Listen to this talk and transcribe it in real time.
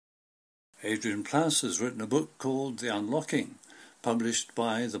Adrian Plass has written a book called The Unlocking, published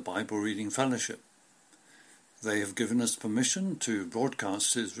by the Bible Reading Fellowship. They have given us permission to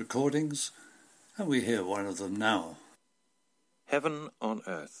broadcast his recordings, and we hear one of them now. Heaven on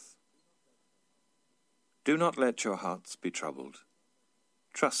earth. Do not let your hearts be troubled.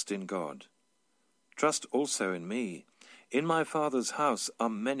 Trust in God. Trust also in me. In my Father's house are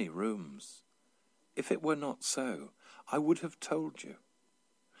many rooms. If it were not so, I would have told you.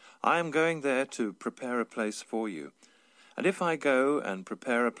 I am going there to prepare a place for you. And if I go and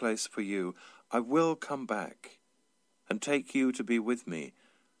prepare a place for you, I will come back and take you to be with me,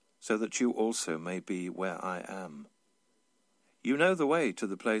 so that you also may be where I am. You know the way to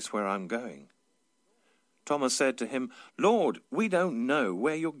the place where I'm going. Thomas said to him, Lord, we don't know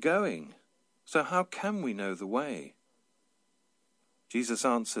where you're going, so how can we know the way? Jesus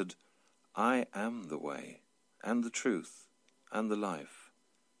answered, I am the way, and the truth, and the life.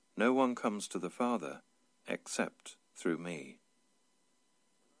 No one comes to the Father except through me.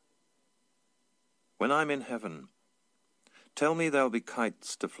 When I'm in heaven, tell me there'll be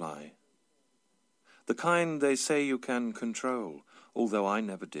kites to fly. The kind they say you can control, although I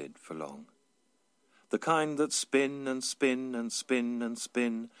never did for long. The kind that spin and spin and spin and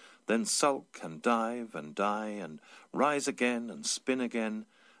spin, then sulk and dive and die and rise again and spin again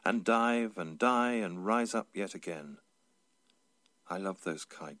and dive and die and rise up yet again. I love those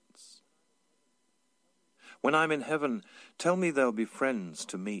kites. When I'm in heaven, tell me there'll be friends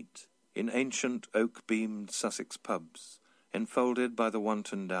to meet in ancient oak-beamed Sussex pubs, enfolded by the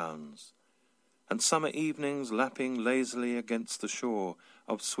wanton downs, and summer evenings lapping lazily against the shore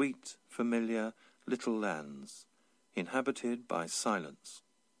of sweet, familiar little lands, inhabited by silence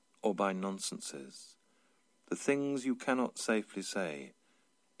or by nonsenses, the things you cannot safely say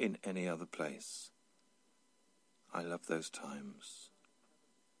in any other place. I love those times.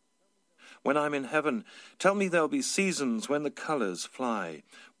 When I'm in heaven, tell me there'll be seasons when the colours fly,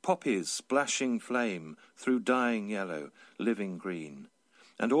 poppies splashing flame through dying yellow, living green,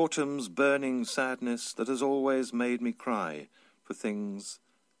 and autumn's burning sadness that has always made me cry for things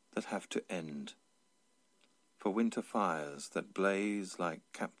that have to end, for winter fires that blaze like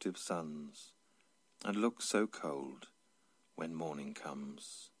captive suns and look so cold when morning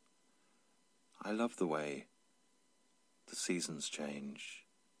comes. I love the way the seasons change.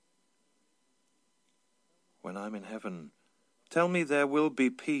 When I'm in heaven, tell me there will be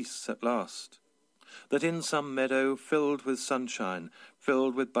peace at last, that in some meadow filled with sunshine,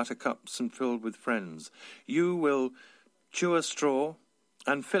 filled with buttercups and filled with friends, you will chew a straw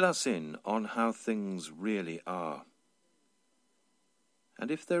and fill us in on how things really are.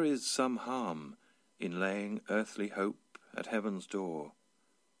 And if there is some harm in laying earthly hope at heaven's door,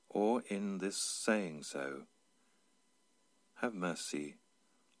 or in this saying so, have mercy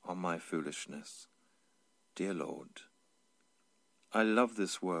on my foolishness, dear Lord. I love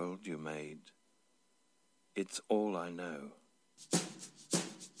this world you made. It's all I know.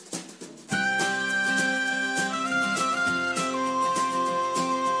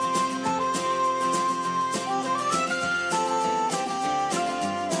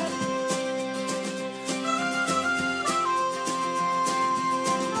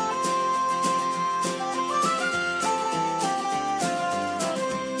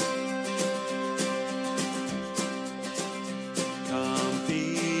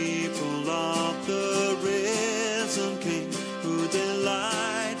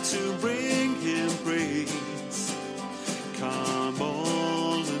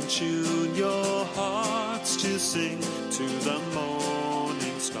 Tune your hearts to sing to the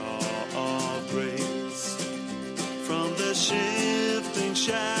morning star of grace. From the shifting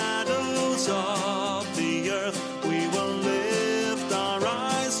shadows of the earth, we will lift our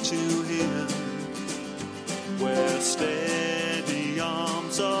eyes to Him, where steady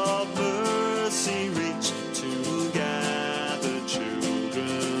arms of mercy reach to gather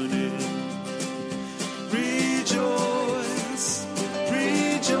children in. Rejoice,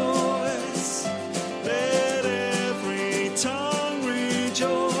 rejoice, let every tongue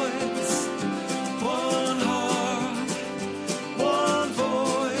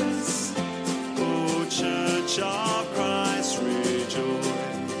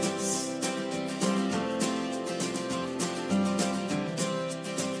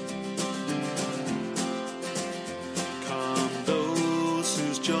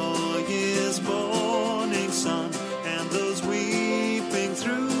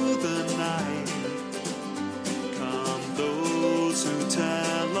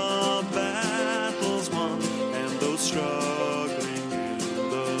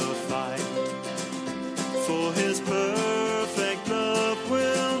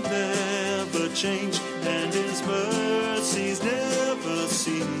change, and his mercies never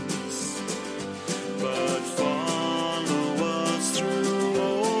cease. But follow us through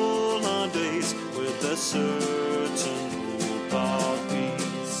all our days with a certain hope of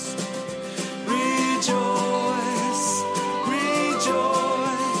peace. Rejoice,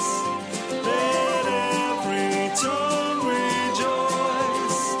 rejoice, let every tongue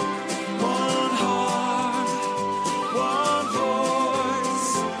rejoice. One heart, one voice,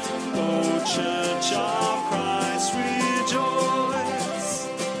 O Church of Christ, rejoice.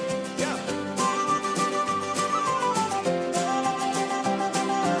 Yeah.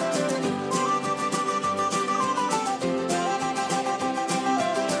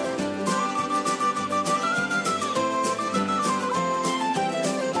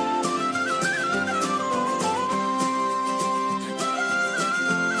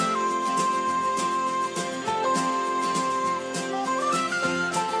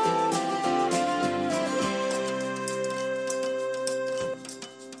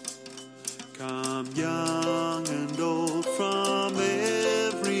 Come young and old from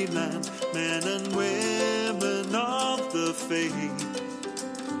every land, men and women of the faith.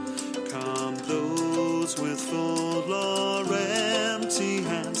 Come those with full or empty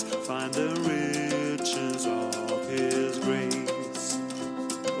hands, find the riches of his grace.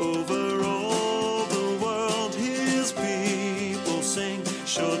 Over all the world his people sing,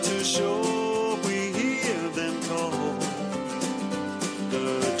 shore to shore we hear them call.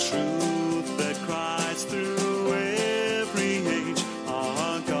 The truth that cries through every age,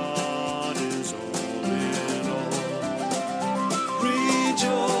 our God is all in all.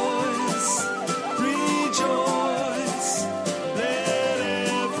 Rejoice, rejoice, let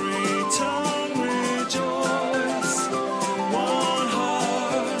every tongue rejoice. One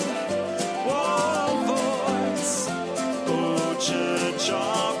heart, one voice, O Church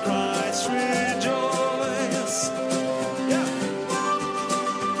of Christ, rejoice.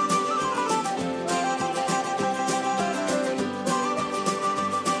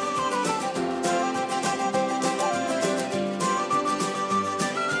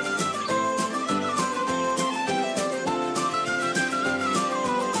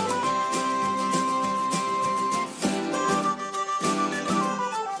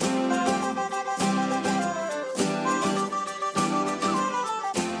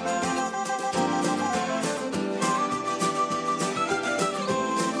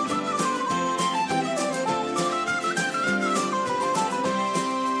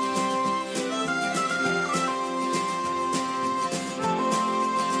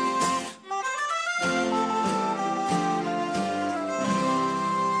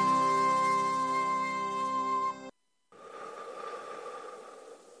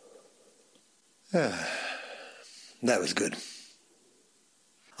 Yeah. That was good.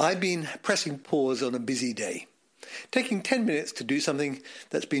 I've been pressing pause on a busy day, taking 10 minutes to do something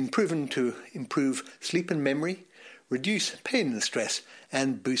that's been proven to improve sleep and memory, reduce pain and stress,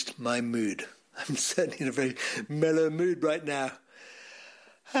 and boost my mood. I'm certainly in a very mellow mood right now.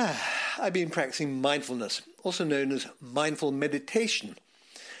 I've been practicing mindfulness, also known as mindful meditation.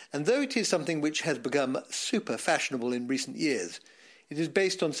 And though it is something which has become super fashionable in recent years, it is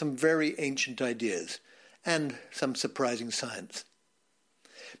based on some very ancient ideas and some surprising science.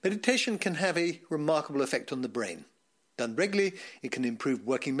 Meditation can have a remarkable effect on the brain. Done regularly, it can improve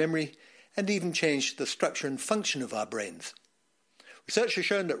working memory and even change the structure and function of our brains. Research has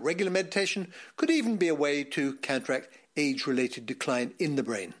shown that regular meditation could even be a way to counteract age-related decline in the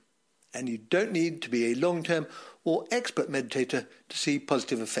brain. And you don't need to be a long-term or expert meditator to see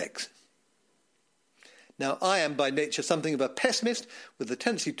positive effects. Now, I am by nature something of a pessimist with a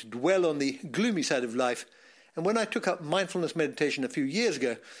tendency to dwell on the gloomy side of life, and when I took up mindfulness meditation a few years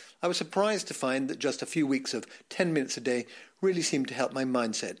ago, I was surprised to find that just a few weeks of 10 minutes a day really seemed to help my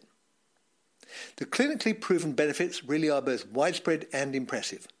mindset. The clinically proven benefits really are both widespread and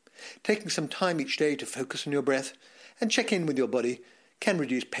impressive. Taking some time each day to focus on your breath and check in with your body can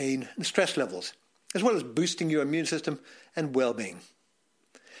reduce pain and stress levels, as well as boosting your immune system and well-being.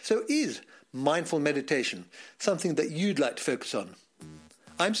 So is mindful meditation something that you'd like to focus on?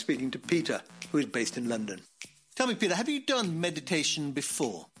 I'm speaking to Peter, who is based in London. Tell me, Peter, have you done meditation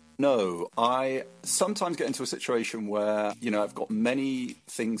before? No, I sometimes get into a situation where, I've got many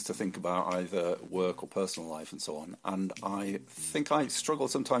things to think about, either work or personal life and so on, and I think I struggle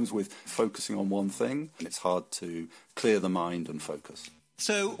sometimes with focusing on one thing, and it's hard to clear the mind and focus.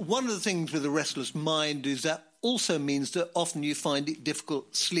 So one of the things with a restless mind is that also means that often you find it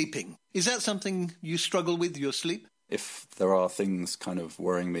difficult sleeping. Is that something you struggle with, your sleep? If there are things kind of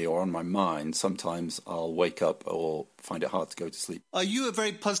worrying me or on my mind, sometimes I'll wake up or find it hard to go to sleep. Are you a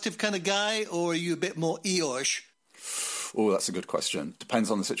very positive kind of guy, or are you a bit more Eeyorish? Oh, that's a good question. Depends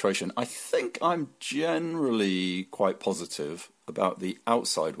on the situation. I think I'm generally quite positive about the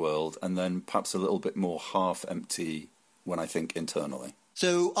outside world, and then perhaps a little bit more half-empty when I think internally.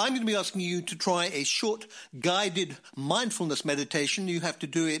 So I'm going to be asking you to try a short guided mindfulness meditation. You have to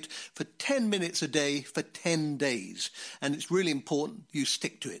do it for 10 minutes a day for 10 days. And it's really important you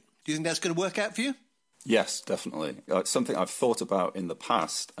stick to it. Do you think that's going to work out for you? Yes, definitely. It's something I've thought about in the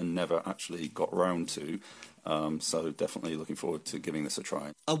past and never actually got round to. So definitely looking forward to giving this a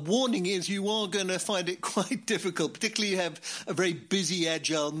try. A warning is you are going to find it quite difficult, particularly you have a very busy,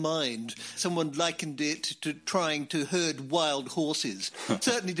 agile mind. Someone likened it to trying to herd wild horses.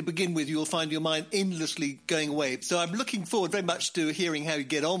 Certainly to begin with, you'll find your mind endlessly going away. So I'm looking forward very much to hearing how you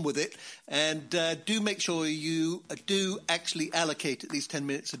get on with it. And do make sure you do actually allocate at least 10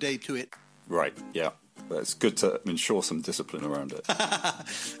 minutes a day to it. Right, yeah. But it's good to ensure some discipline around it.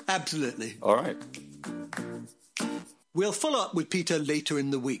 Absolutely. All right. We'll follow up with Peter later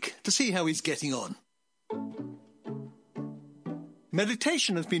in the week to see how he's getting on.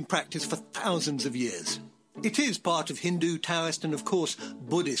 Meditation has been practiced for thousands of years. It is part of Hindu, Taoist and, of course,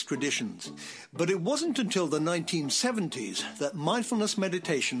 Buddhist traditions. But it wasn't until the 1970s that mindfulness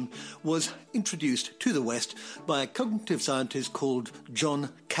meditation was introduced to the West by a cognitive scientist called Jon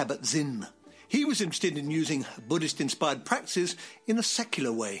Kabat-Zinn. He was interested in using Buddhist-inspired practices in a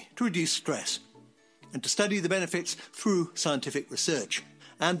secular way to reduce stress and to study the benefits through scientific research.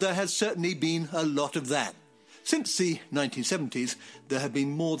 And there has certainly been a lot of that. Since the 1970s, there have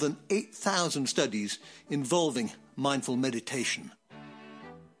been more than 8,000 studies involving mindful meditation.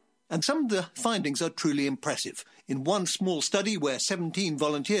 And some of the findings are truly impressive. In one small study where 17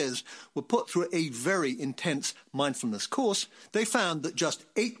 volunteers were put through a very intense mindfulness course, they found that just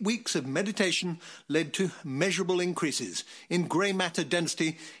 8 weeks of meditation led to measurable increases in grey matter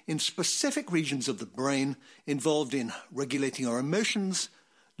density in specific regions of the brain involved in regulating our emotions,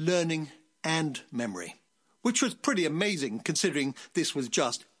 learning and memory, which was pretty amazing considering this was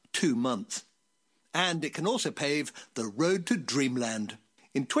just 2 months. And it can also pave the road to dreamland.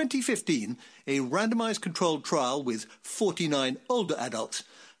 In 2015, a randomized controlled trial with 49 older adults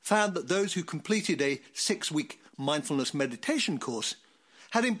found that those who completed a 6-week mindfulness meditation course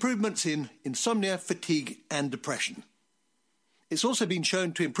had improvements in insomnia, fatigue, and depression. It's also been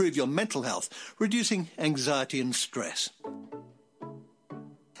shown to improve your mental health, reducing anxiety and stress.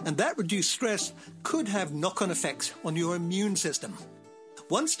 And that reduced stress could have knock-on effects on your immune system.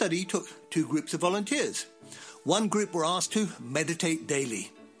 One study took 2 groups of volunteers. One group were asked to meditate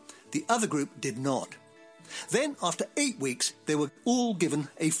daily. The other group did not. Then, after 8 weeks, they were all given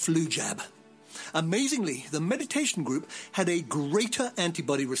a flu jab. Amazingly, the meditation group had a greater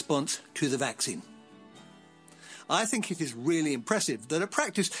antibody response to the vaccine. I think it is really impressive that a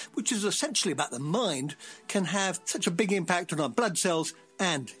practice which is essentially about the mind can have such a big impact on our blood cells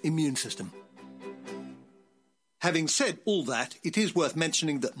and immune system. Having said all that, it is worth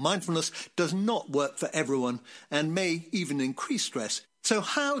mentioning that mindfulness does not work for everyone and may even increase stress. So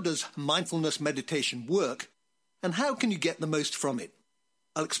how does mindfulness meditation work, and how can you get the most from it?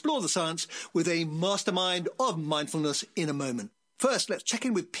 I'll explore the science with a mastermind of mindfulness in a moment. First, let's check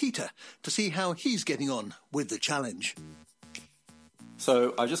in with Peter to see how he's getting on with the challenge.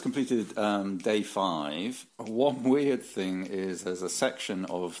 So I just completed day 5. One weird thing is there's a section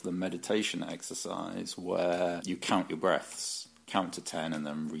of the meditation exercise where you count your breaths, count to 10 and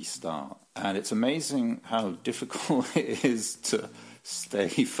then restart. And it's amazing how difficult it is to stay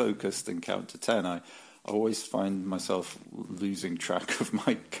focused and count to 10. I always find myself losing track of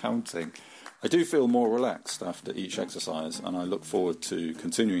my counting. I do feel more relaxed after each exercise, and I look forward to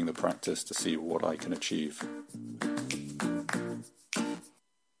continuing the practice to see what I can achieve.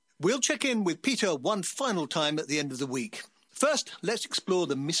 We'll check in with Peter one final time at the end of the week. First, let's explore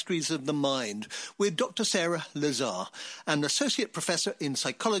the mysteries of the mind with Dr. Sarah Lazar, an associate professor in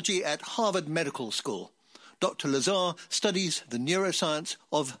psychology at Harvard Medical School. Dr. Lazar studies the neuroscience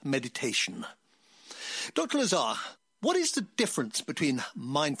of meditation. Dr. Lazar, what is the difference between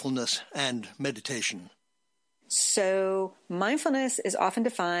mindfulness and meditation? So, mindfulness is often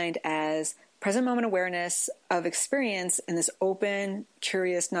defined as present moment awareness of experience in this open,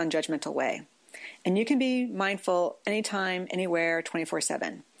 curious, non-judgmental way. And you can be mindful anytime, anywhere,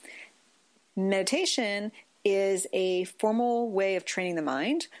 24/7. Meditation is a formal way of training the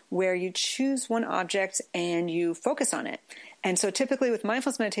mind where you choose one object and you focus on it. And so typically with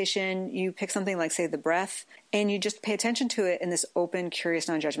mindfulness meditation, you pick something like, say, the breath, and you just pay attention to it in this open, curious,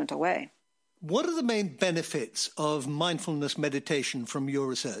 non-judgmental way. What are the main benefits of mindfulness meditation from your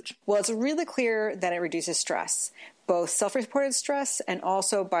research? Well, it's really clear that it reduces stress, both self-reported stress and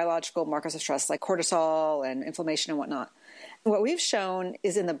also biological markers of stress like cortisol and inflammation and whatnot. What we've shown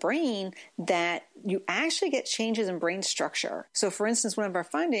is in the brain that you actually get changes in brain structure. So, for instance, one of our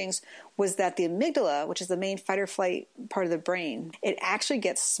findings was that the amygdala, which is the main fight or flight part of the brain, it actually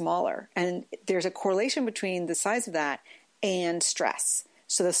gets smaller. And there's a correlation between the size of that and stress.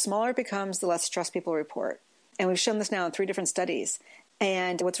 So the smaller it becomes, the less stress people report. And we've shown this now in 3 different studies.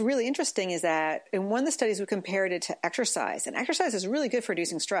 And what's really interesting is that in one of the studies, we compared it to exercise. And exercise is really good for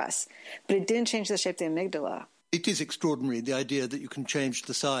reducing stress, but it didn't change the shape of the amygdala. It is extraordinary, the idea that you can change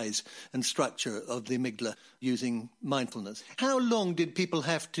the size and structure of the amygdala using mindfulness. How long did people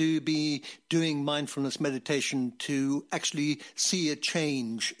have to be doing mindfulness meditation to actually see a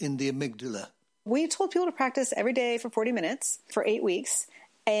change in the amygdala? We told people to practice every day for 40 minutes for 8 weeks.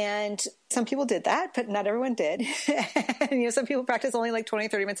 And some people did that, but not everyone did. And, some people practice only like 20,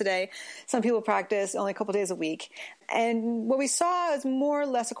 30 minutes a day. Some people practice only a couple days a week. And what we saw is more or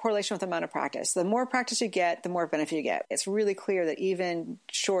less a correlation with the amount of practice. The more practice you get, the more benefit you get. It's really clear that even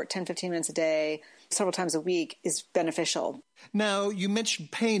short 10, 15 minutes a day, several times a week is beneficial. Now, you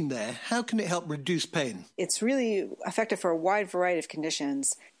mentioned pain there. How can it help reduce pain? It's really effective for a wide variety of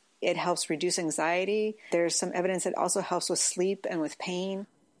conditions. It helps reduce anxiety. There's some evidence that also helps with sleep and with pain.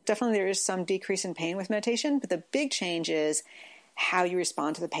 Definitely there is some decrease in pain with meditation, but the big change is how you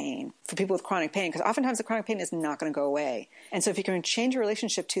respond to the pain for people with chronic pain, because oftentimes the chronic pain is not going to go away. And so if you can change your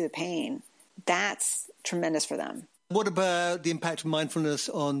relationship to the pain, that's tremendous for them. What about the impact of mindfulness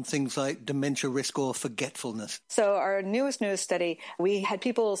on things like dementia risk or forgetfulness? So our newest study, we had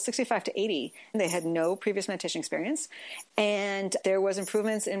people 65 to 80. They had no previous meditation experience, and there was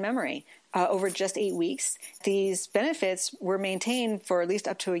improvements in memory over just 8 weeks. These benefits were maintained for at least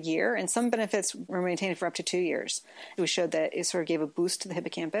up to a year, and some benefits were maintained for up to 2 years. We showed that it sort of gave a boost to the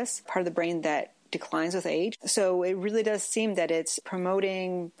hippocampus, part of the brain that declines with age. So it really does seem that it's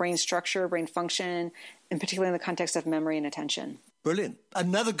promoting brain structure, brain function, and particularly in the context of memory and attention. Brilliant.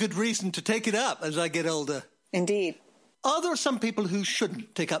 Another good reason to take it up as I get older. Indeed. Are there some people who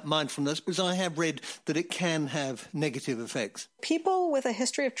shouldn't take up mindfulness? Because I have read that it can have negative effects. People with a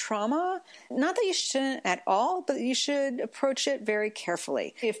history of trauma, not that you shouldn't at all, but you should approach it very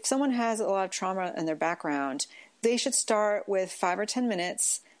carefully. If someone has a lot of trauma in their background, they should start with 5 or 10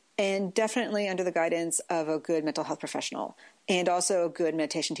 minutes and definitely under the guidance of a good mental health professional and also a good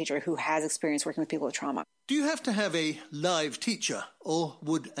meditation teacher who has experience working with people with trauma. Do you have to have a live teacher, or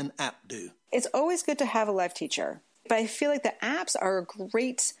would an app do? It's always good to have a live teacher, but I feel like the apps are a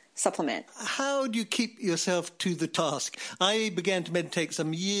great supplement. How do you keep yourself to the task? I began to meditate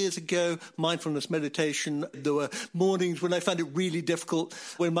some years ago, mindfulness meditation. There were mornings when I found it really difficult,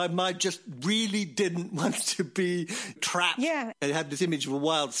 when my mind just really didn't want to be trapped. Yeah. I had this image of a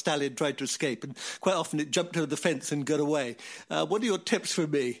wild stallion trying to escape, and quite often it jumped over the fence and got away. What are your tips for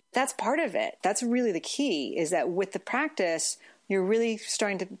me? That's part of it. That's really the key, is that with the practice, you're really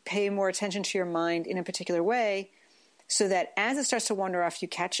starting to pay more attention to your mind in a particular way, so that as it starts to wander off, you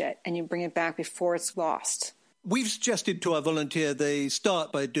catch it and you bring it back before it's lost. We've suggested to our volunteer they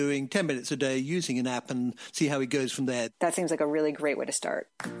start by doing 10 minutes a day using an app and see how he goes from there. That seems like a really great way to start.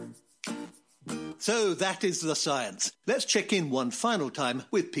 So that is the science. Let's check in one final time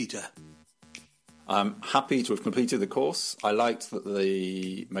with Peter. I'm happy to have completed the course. I liked that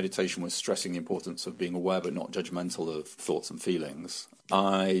the meditation was stressing the importance of being aware but not judgmental of thoughts and feelings.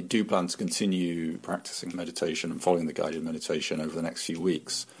 I do plan to continue practicing meditation and following the guided meditation over the next few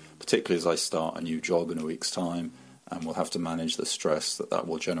weeks, particularly as I start a new job in a week's time, and we'll have to manage the stress that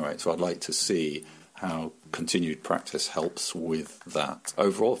will generate. So I'd like to see how continued practice helps with that.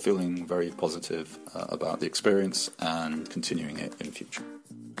 Overall, feeling very positive about the experience and continuing it in the future.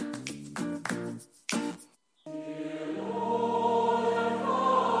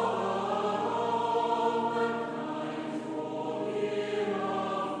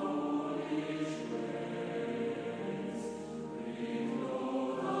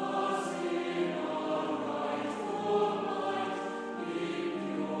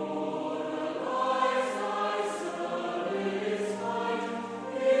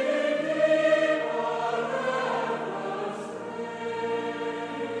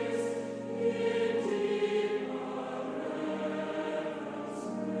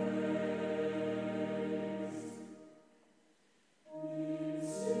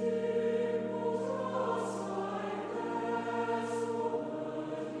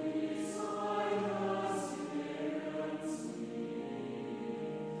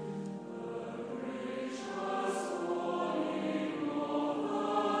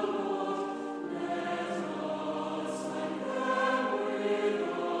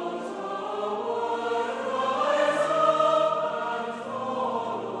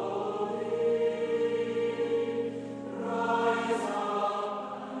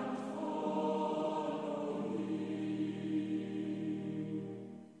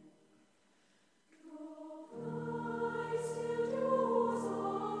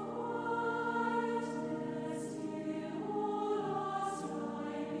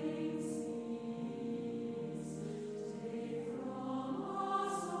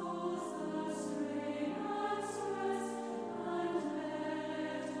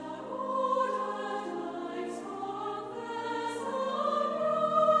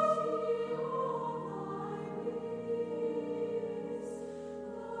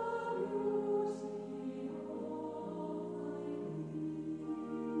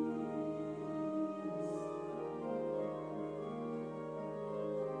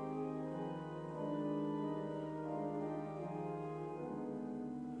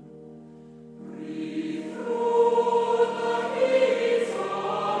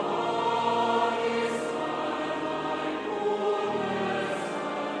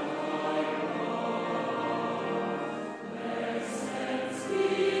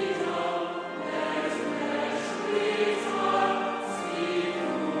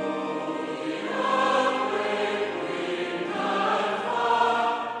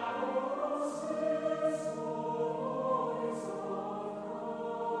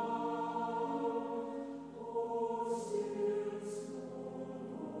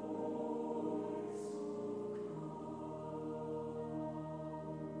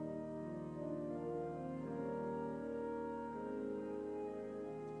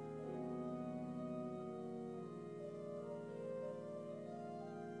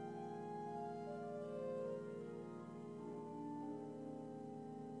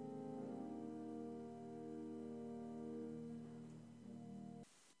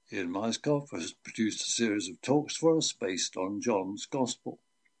 Ian Myskov has produced a series of talks for us based on John's Gospel.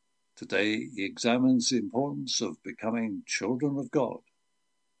 Today he examines the importance of becoming children of God.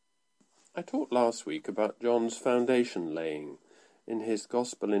 I talked last week about John's foundation laying in his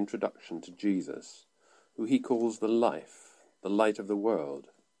Gospel introduction to Jesus, who he calls the life, the light of the world.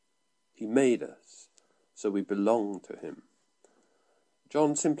 He made us, so we belong to him.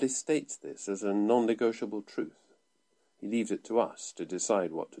 John simply states this as a non-negotiable truth. He leaves it to us to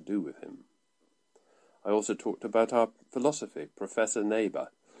decide what to do with him. I also talked about our philosophy, Professor Neighbour,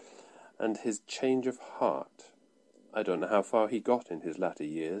 and his change of heart. I don't know how far he got in his latter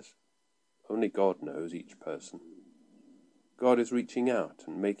years. Only God knows each person. God is reaching out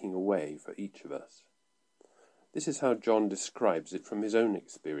and making a way for each of us. This is how John describes it from his own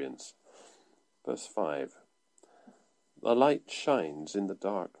experience. Verse 5. The light shines in the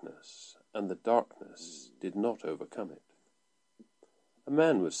darkness, and the darkness did not overcome it. A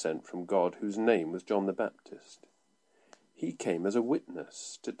man was sent from God whose name was John the Baptist. He came as a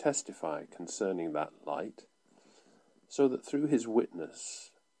witness to testify concerning that light, so that through his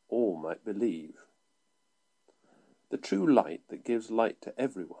witness all might believe. The true light that gives light to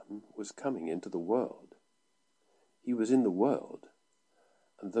everyone was coming into the world. He was in the world,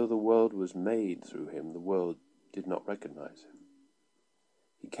 and though the world was made through him, the world did not recognize him.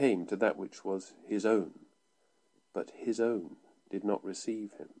 He came to that which was his own, but his own did not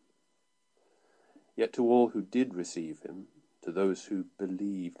receive him. Yet to all who did receive him, to those who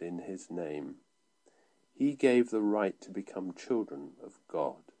believed in his name, he gave the right to become children of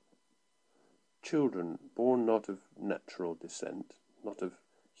God. Children born not of natural descent, not of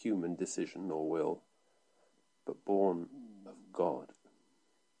human decision or will, but born of God.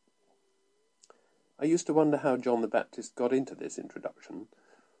 I used to wonder how John the Baptist got into this introduction.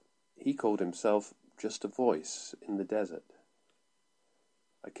 He called himself just a voice in the desert.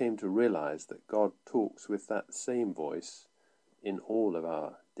 I came to realize that God talks with that same voice in all of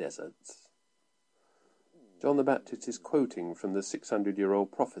our deserts. John the Baptist is quoting from the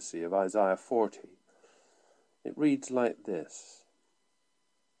 600-year-old prophecy of Isaiah 40. It reads like this: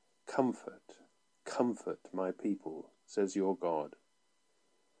 Comfort, comfort my people, says your God.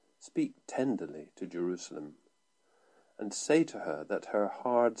 Speak tenderly to Jerusalem, and say to her that her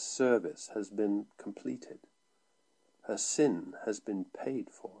hard service has been completed. Her sin has been paid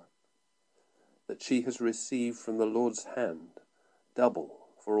for, that she has received from the Lord's hand double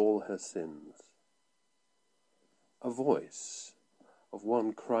for all her sins. A voice of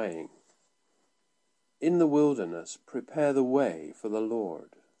one crying, In the wilderness prepare the way for the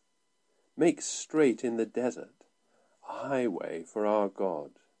Lord. Make straight in the desert a highway for our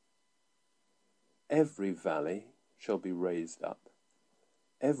God. Every valley shall be raised up,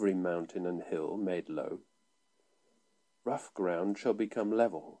 every mountain and hill made low. Rough ground shall become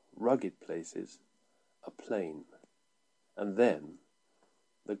level, rugged places a plain, and then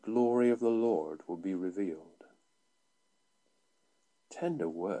the glory of the Lord will be revealed. Tender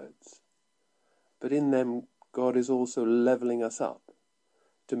words, but in them God is also leveling us up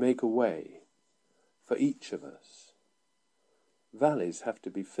to make a way for each of us. Valleys have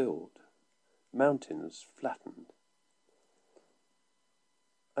to be filled, mountains flattened.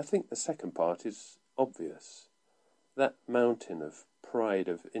 I think the second part is obvious. That mountain of pride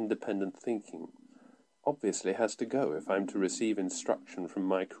of independent thinking obviously has to go if I'm to receive instruction from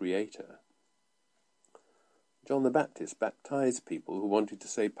my Creator. John the Baptist baptized people who wanted to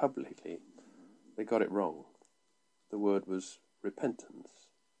say publicly they got it wrong. The word was repentance.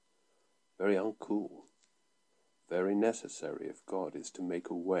 Very uncool. Very necessary if God is to make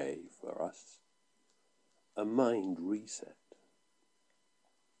a way for us. A mind reset.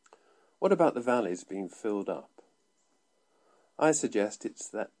 What about the valleys being filled up? I suggest it's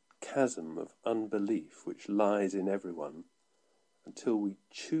that chasm of unbelief which lies in everyone until we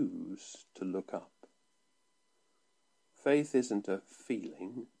choose to look up. Faith isn't a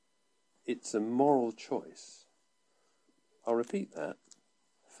feeling, it's a moral choice. I'll repeat that.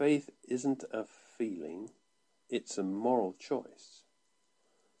 Faith isn't a feeling, it's a moral choice.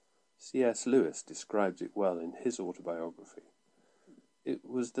 C.S. Lewis describes it well in his autobiography. It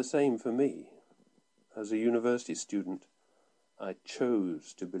was the same for me. As a university student, I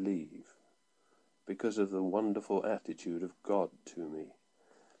chose to believe because of the wonderful attitude of God to me,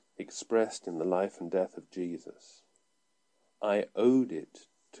 expressed in the life and death of Jesus. I owed it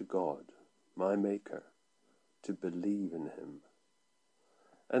to God, my Maker, to believe in him.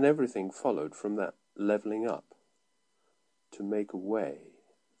 And everything followed from that levelling up, to make a way.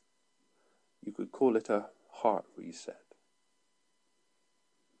 You could call it a heart reset.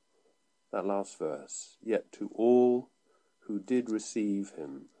 That last verse, yet to all who did receive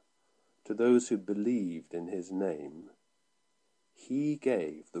him, to those who believed in his name, he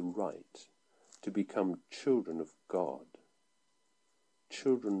gave the right to become children of God,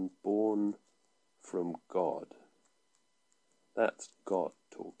 children born from God. That's God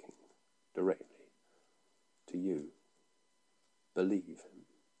talking directly to you. Believe him.